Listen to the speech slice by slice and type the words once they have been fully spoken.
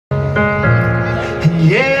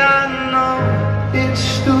Yeah, I know it's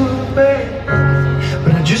stupid,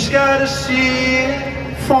 but I just gotta see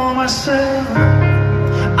it for myself.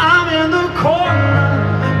 I'm in the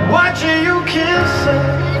corner, watching you kiss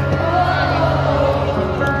it,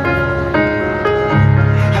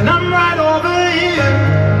 and I'm right over here.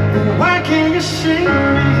 Why can't you see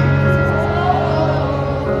me?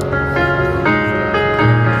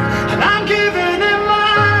 And I'm giving it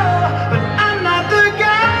my all, but I'm not the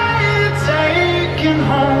guy you're taking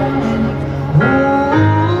home.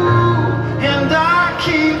 Ooh, and I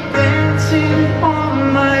keep dancing on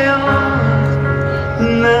my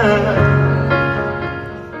own now.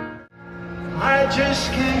 I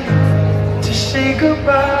just came to say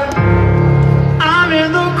goodbye. I'm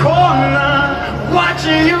in the corner,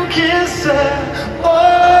 watching you kiss her. Oh,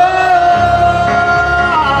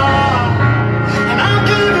 and I'm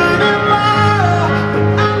giving it my all, but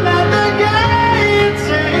I'm not the guy you're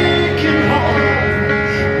taking home.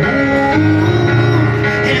 Ooh,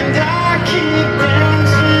 and I keep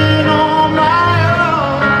dancing on my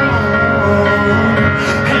own.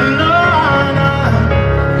 And no,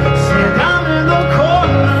 said I'm in the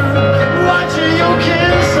corner, watching you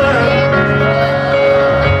kiss her.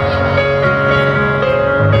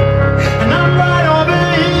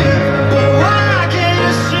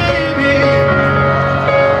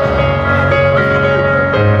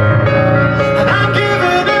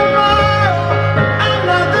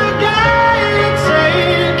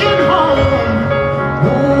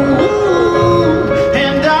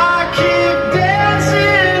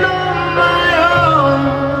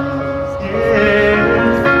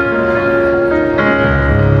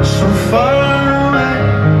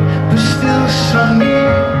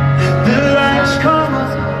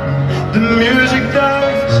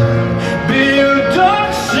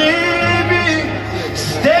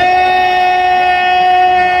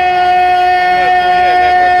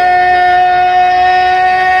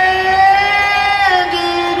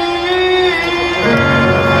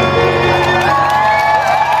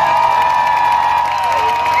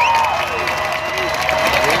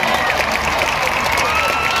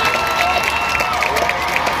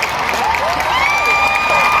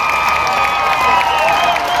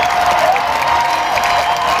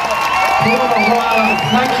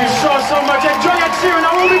 Thank you so much. Enjoy Ed Sheeran.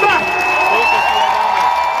 I will be back.